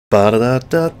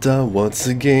Ba-da-da-da-da, what's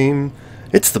a game?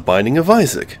 It's The Binding of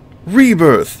Isaac.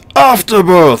 Rebirth!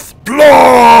 Afterbirth!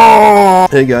 Blah!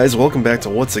 Hey guys, welcome back to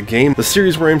What's a Game, the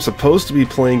series where I'm supposed to be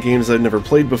playing games I've never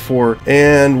played before,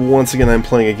 and once again I'm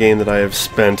playing a game that I have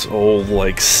spent,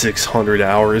 like 600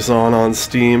 hours on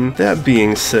Steam. That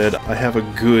being said, I have a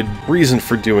good reason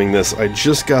for doing this. I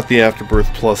just got the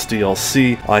Afterbirth Plus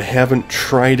DLC, I haven't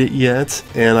tried it yet,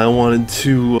 and I wanted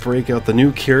to break out the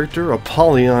new character,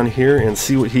 Apollyon here, and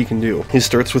see what he can do. He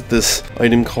starts with this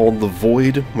item called the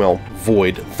Void,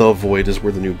 the Void is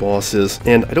where the new boss is,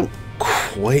 and I don't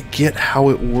quite get how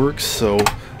it works, so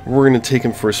we're going to take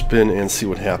him for a spin and see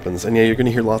what happens. And yeah, you're going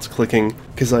to hear lots of clicking,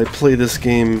 because I play this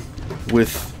game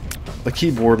with a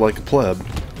keyboard like a pleb.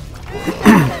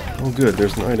 Oh good,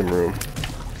 there's an item room.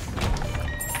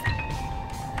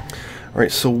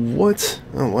 Alright, so what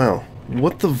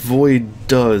the Void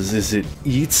does is it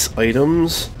eats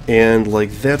items, and like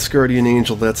that's Guardian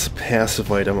Angel, that's a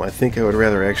passive item. I think I would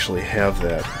rather actually have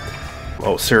that.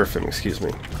 Oh, Seraphim, excuse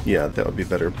me. Yeah, that would be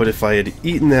better. But if I had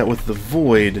eaten that with the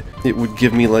Void, it would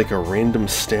give me like a random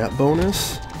stat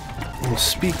bonus. Well,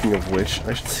 speaking of which,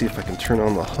 I should see if I can turn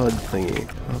on the HUD thingy.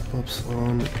 Pop-ups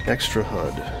on extra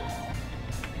HUD.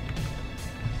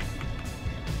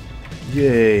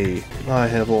 Yay! I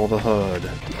have all the HUD.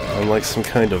 I'm like some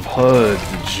kind of HUD.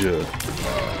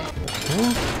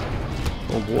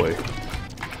 Oh boy.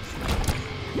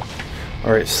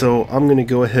 Alright, so I'm gonna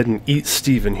go ahead and eat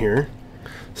Steven here.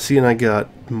 See, and I got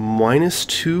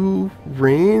 -2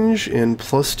 range and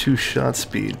 +2 shot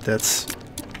speed. That's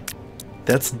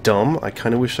dumb. I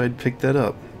kind of wish I'd picked that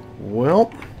up. Well,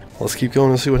 let's keep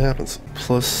going and see what happens.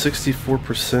 Plus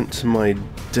 64% to my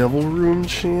Devil Room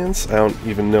chance. I don't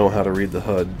even know how to read the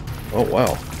HUD. Oh,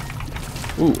 wow.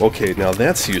 Ooh, okay, now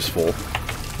that's useful.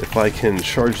 If I can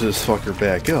charge this fucker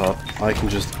back up, I can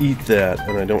just eat that,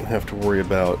 and I don't have to worry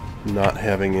about not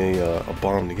having a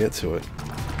bomb to get to it.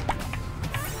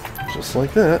 Just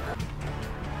like that.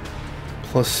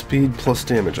 Plus speed, plus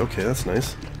damage. Okay, that's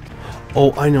nice.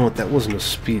 Oh, I know what, that wasn't a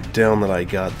speed down that I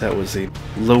got. That was a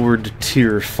lowered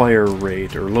tier fire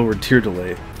rate, or lowered tier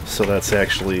delay. So that's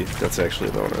actually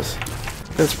a bonus.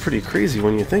 That's pretty crazy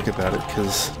when you think about it,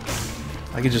 because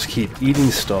I could just keep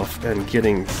eating stuff and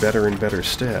getting better and better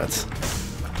stats.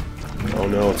 Oh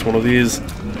no, it's one of these.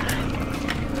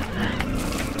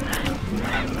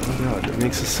 Oh god, it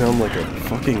makes it sound like a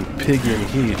fucking pig in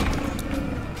heat.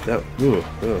 That, I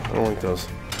don't like those.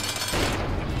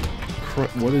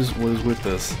 What is with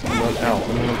this? I'm not out.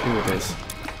 I'm not okay with this.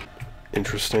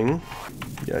 Interesting.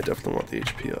 Yeah, I definitely want the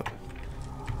HP up.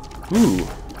 Ooh,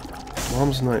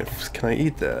 Mom's knife. Can I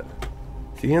eat that?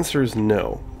 The answer is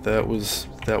no. That was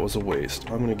a waste.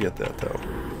 I'm gonna get that though.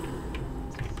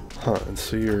 Huh? And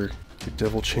so your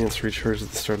devil chance recharges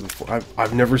at the start of the floor.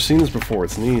 I've never seen this before.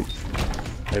 It's neat.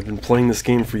 I've been playing this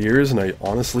game for years, and I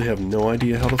honestly have no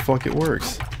idea how the fuck it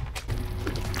works.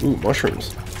 Ooh,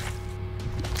 mushrooms.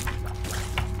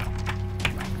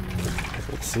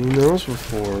 Haven't seen those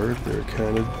before. They're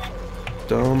kind of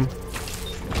dumb.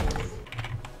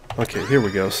 Okay, here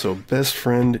we go. So, best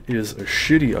friend is a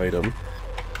shitty item.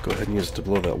 Go ahead and use it to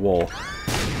blow that wall.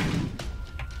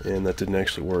 And that didn't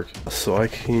actually work. So I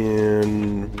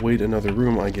can wait another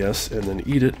room, I guess, and then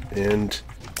eat it, and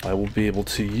I will be able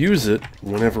to use it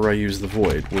whenever I use the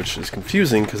Void, which is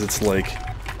confusing because it's like,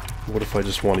 what if I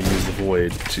just want to use the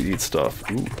Void to eat stuff?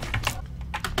 Ooh.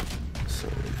 So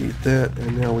eat that,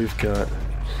 and now we've got...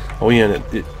 Oh yeah, and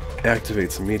it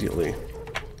activates immediately.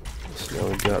 So now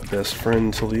we've got best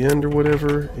friend till the end or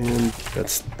whatever, and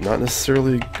that's not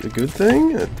necessarily a good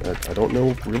thing? I don't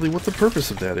know really what the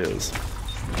purpose of that is.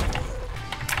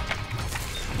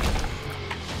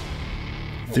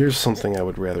 There's something I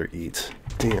would rather eat.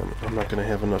 Damn, I'm not going to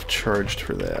have enough charged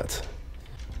for that.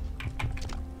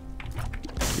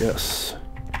 Yes.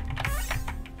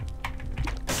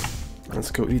 Let's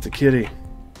go eat the kitty.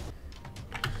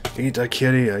 Eat the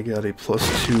kitty. I got a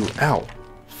 +2. Ow.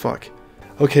 Fuck.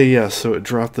 Okay, yeah, so it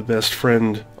dropped the best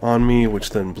friend on me,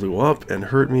 which then blew up and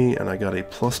hurt me, and I got a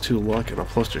 +2 luck and a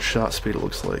 +2 shot speed, it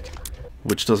looks like.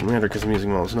 Which doesn't matter because I'm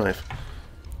using Mom's knife.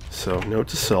 So, note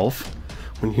to self,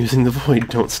 when using the Void,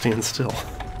 don't stand still.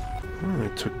 Oh, I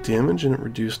took damage and it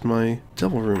reduced my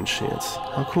Devil Room chance.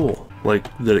 How cool. Like,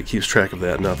 that it keeps track of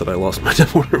that, not that I lost my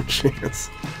Devil Room chance.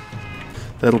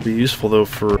 That'll be useful, though,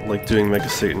 for, like, doing Mega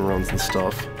Satan runs and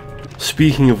stuff.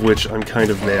 Speaking of which, I'm kind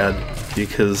of mad,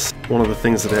 because one of the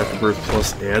things that Afterbirth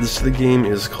Plus adds to the game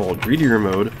is called Greedier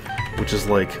Mode, which is,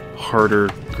 like,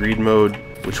 harder greed mode,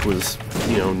 which was,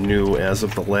 you know, new as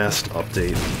of the last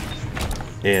update.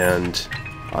 And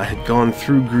I had gone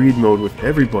through greed mode with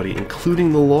everybody,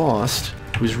 including the Lost,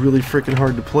 who's really freaking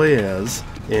hard to play as,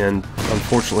 and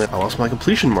unfortunately I lost my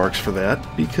completion marks for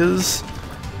that because...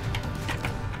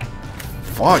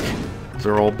 fuck!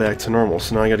 They're all back to normal,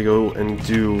 so now I gotta go and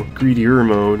do greedier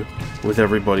mode with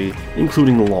everybody,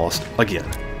 including the Lost, again.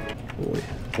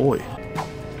 Boy.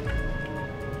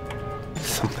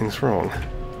 Something's wrong.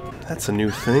 That's a new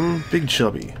thing. Big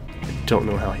Chubby. I don't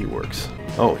know how he works.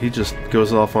 Oh, he just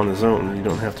goes off on his own and you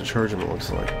don't have to charge him, it looks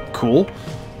like. Cool.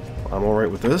 I'm alright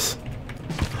with this.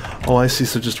 Oh, I see,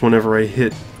 so just whenever I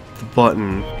hit the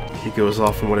button, he goes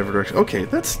off in whatever direction. Okay,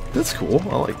 that's cool.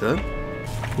 I like that.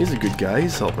 He's a good guy.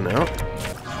 He's helping out.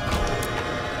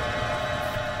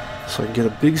 So I can get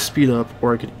a big speed up,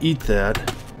 or I could eat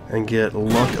that and get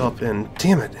luck up and,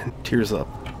 damn it, and tears up.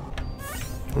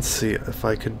 Let's see, if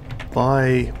I could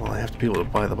buy, well, I have to be able to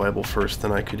buy the Bible first,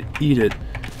 then I could eat it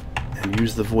and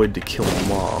use the void to kill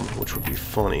Mom, which would be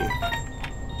funny.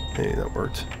 Hey, that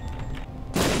worked.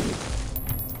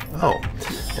 Oh,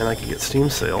 and I could get Steam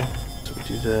Sale. So we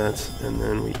do that, and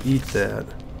then we eat that.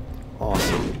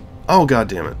 Awesome. Oh, god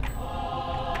damn it.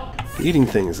 Eating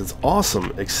things, it's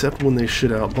awesome, except when they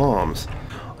shit out bombs.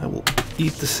 I will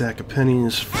eat the sack of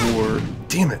pennies for,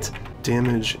 damn it,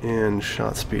 damage and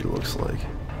shot speed, it looks like.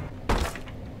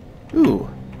 Ooh.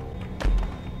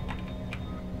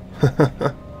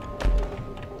 I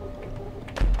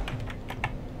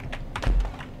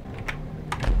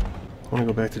want to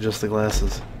go back to just the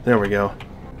glasses. There we go.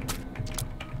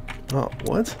 Oh,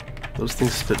 what? Those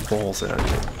things spit balls at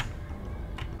me.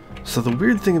 So the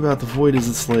weird thing about the Void is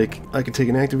it's like, I could take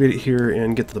and activate it here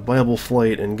and get to the Bible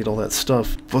flight and get all that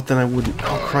stuff, but then I wouldn't,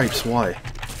 oh cripes, why?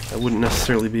 I wouldn't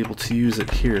necessarily be able to use it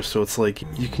here, so it's like,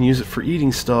 you can use it for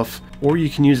eating stuff, or you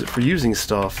can use it for using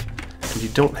stuff, and you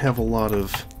don't have a lot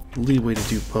of leeway to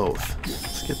do both.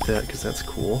 Let's get that, because that's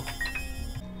cool.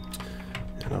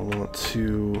 And I want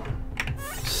to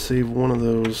save one of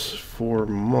those for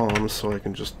Mom, so I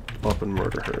can just up and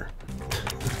murder her.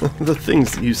 The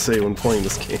things that you say when playing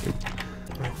this game.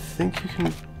 I think you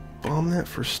can bomb that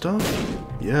for stuff?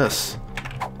 Yes.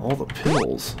 All the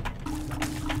pills.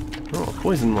 Oh,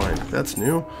 poison mine. That's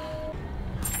new.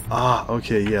 Ah,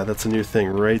 okay, yeah, that's a new thing.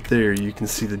 Right there, you can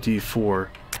see the D4.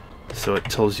 So it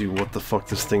tells you what the fuck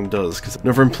this thing does. Because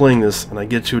whenever I'm playing this and I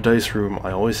get to a dice room,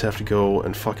 I always have to go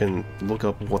and fucking look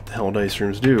up what the hell dice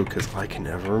rooms do. Because I can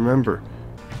never remember.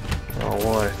 Oh,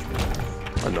 why?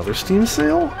 Another Steam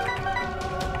sale?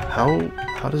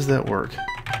 How does that work?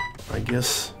 I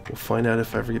guess we'll find out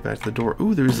if I ever get back to the door.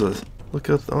 Ooh, there's a... Look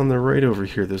up on the right over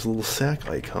here. There's a little sack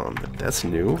icon. That's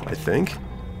new, I think.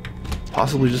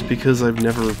 Possibly just because I've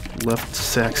never left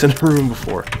sacks in a room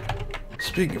before.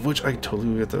 Speaking of which, I totally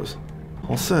will get those.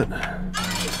 All set.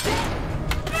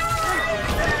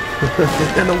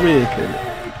 And a win.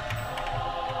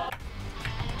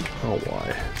 Oh,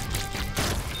 why?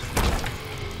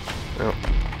 Oh,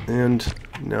 and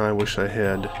now I wish I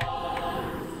had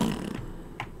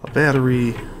a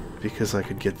battery, because I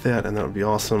could get that, and that would be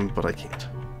awesome, but I can't.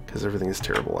 Because everything is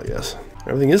terrible, I guess.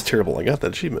 Everything is terrible, I got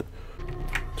that achievement.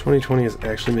 2020 is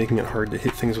actually making it hard to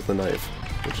hit things with a knife,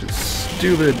 which is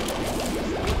stupid.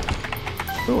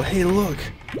 Oh, hey, look!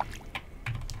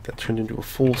 That turned into a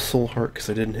full soul heart because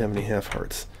I didn't have any half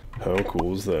hearts. How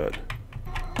cool is that?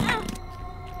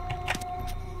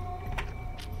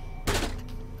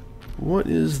 What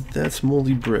is... that's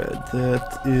moldy bread.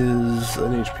 That is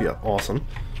an HP up. Awesome.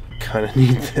 Kinda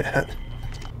need that.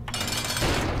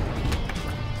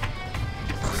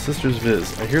 Sisters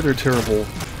Viz. I hear they're terrible.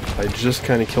 I just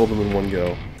kinda killed them in one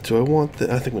go. Do I want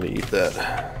that? I think I'm gonna eat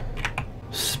that.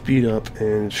 Speed up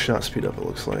and shot speed up, it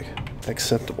looks like.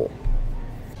 Acceptable.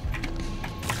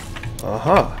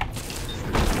 Aha!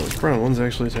 Those brown ones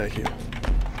actually attack you.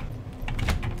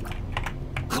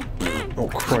 Oh,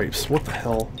 cripes. What the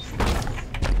hell?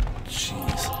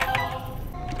 Jeez.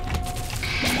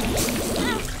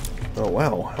 Oh,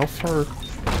 wow. How far...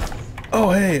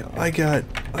 Oh, hey! I got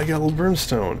a little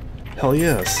brimstone. Hell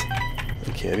yes.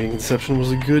 The Candy Conception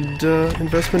was a good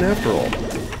investment after all.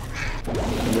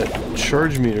 And that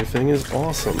charge meter thing is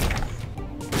awesome.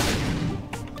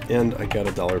 And I got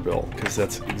a dollar bill, because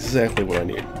that's exactly what I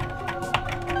need.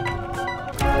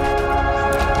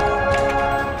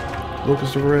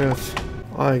 Locust of Wrath.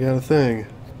 I got a thing.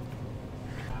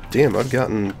 Damn, I've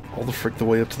gotten all the frick the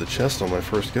way up to the chest on my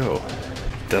first go.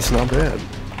 That's not bad.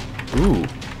 Ooh.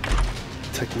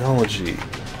 Technology.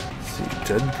 Let's see,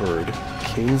 Dead Bird.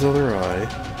 Kane's Other Eye.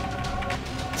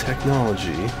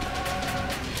 Technology.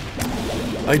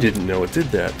 I didn't know it did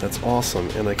that. That's awesome.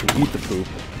 And I can eat the poop.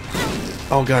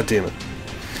 Oh, god damn it.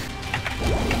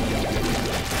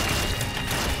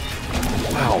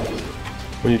 Wow.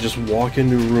 when you just walk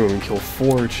into a room and kill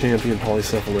 4 champion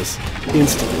polycephalists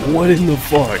instantly. What in the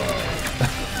fuck?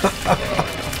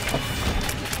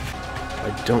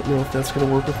 I don't know if that's going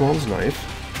to work with Mom's knife,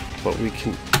 but we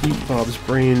can eat Bob's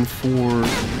brain for...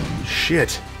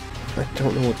 shit. I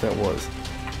don't know what that was.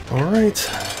 Alright.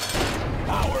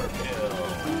 Power pill.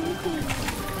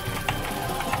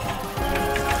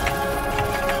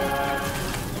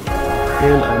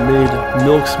 And I made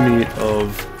milk's meat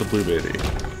of the blue baby.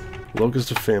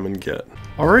 Locust of Famine get.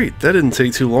 Alright, that didn't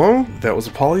take too long. That was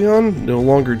Apollyon, no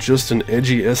longer just an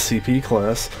edgy SCP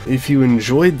class. If you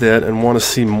enjoyed that and want to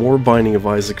see more Binding of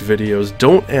Isaac videos,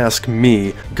 don't ask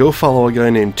me. Go follow a guy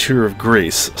named Tear of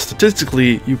Grace.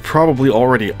 Statistically, you probably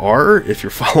already are if you're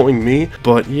following me,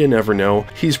 but you never know.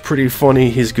 He's pretty funny,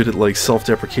 he's good at like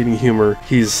self-deprecating humor,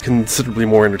 he's considerably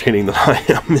more entertaining than I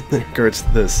am in regards to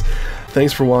this.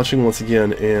 Thanks for watching once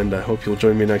again, and I hope you'll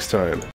join me next time.